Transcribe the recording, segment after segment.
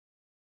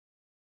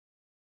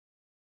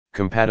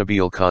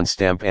Compatibile con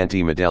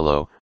Stampante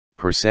Modello,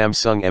 per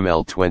Samsung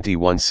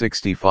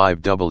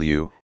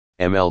ML-2165W,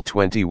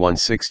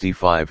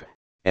 ML-2165,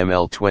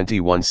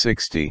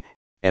 ML-2160,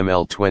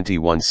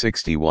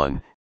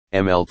 ML-2161,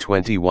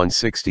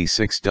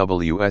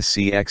 ML-2166W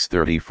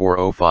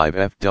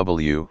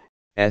SCX-3405FW,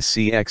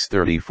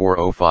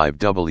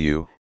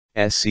 SCX-3405W,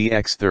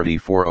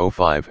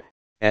 SCX-3405,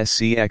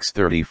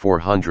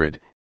 SCX-3400,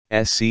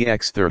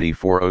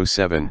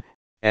 SCX-3407,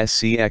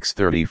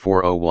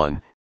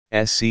 SCX-3401,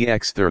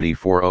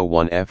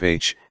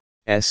 SCX-3401FH,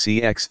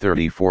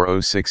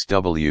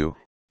 SCX-3406W,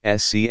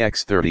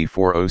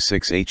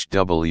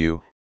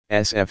 SCX-3406HW,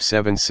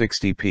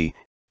 SF760P,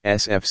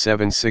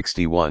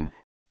 SF761,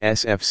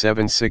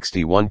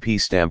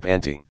 SF761P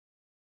Stampante.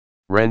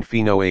 RENDE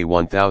FINO A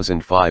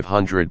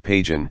 1500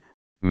 PAGINE,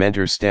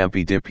 Mentre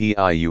stampi di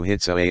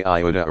Hitze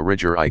aiuta a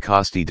ridurre I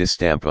costi di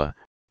stampa,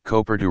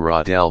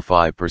 Copertura del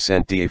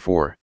 5%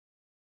 DA4.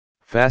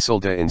 FACILE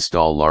da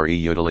INSTALLARE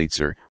e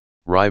UTILIZZARE,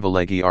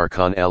 Rivaleggiare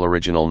con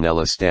l'original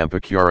nella stampa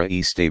chiara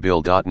e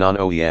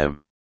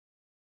stabile.Non-OEM.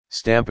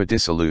 Stampa di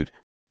SALUTE,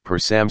 per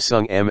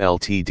Samsung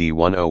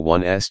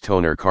MLT-D101S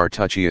toner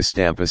cartuccia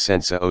stampa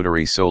senza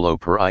odore solo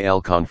per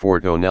il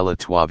conforto nella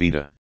tua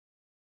vita.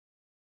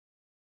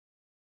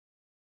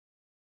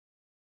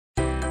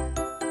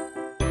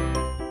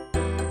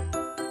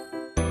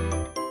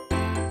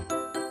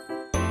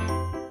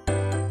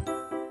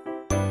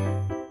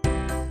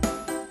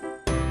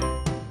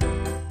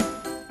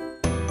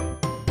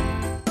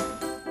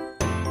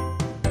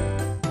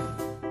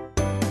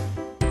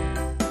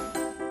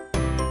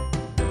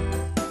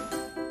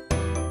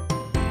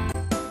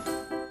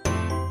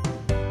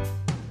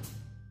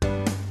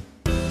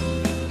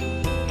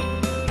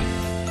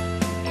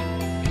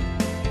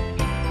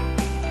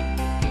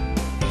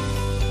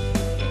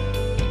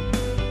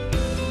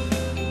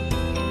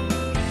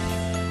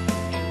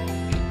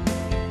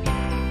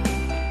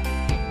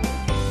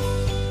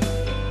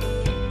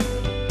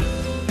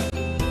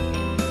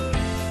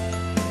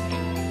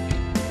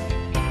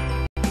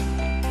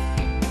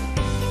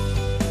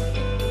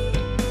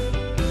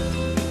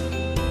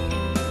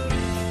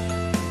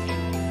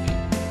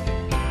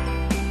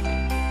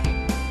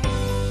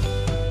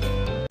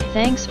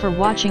 Thanks for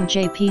watching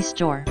JP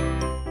Store.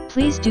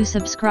 Please do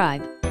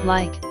subscribe,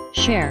 like,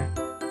 share,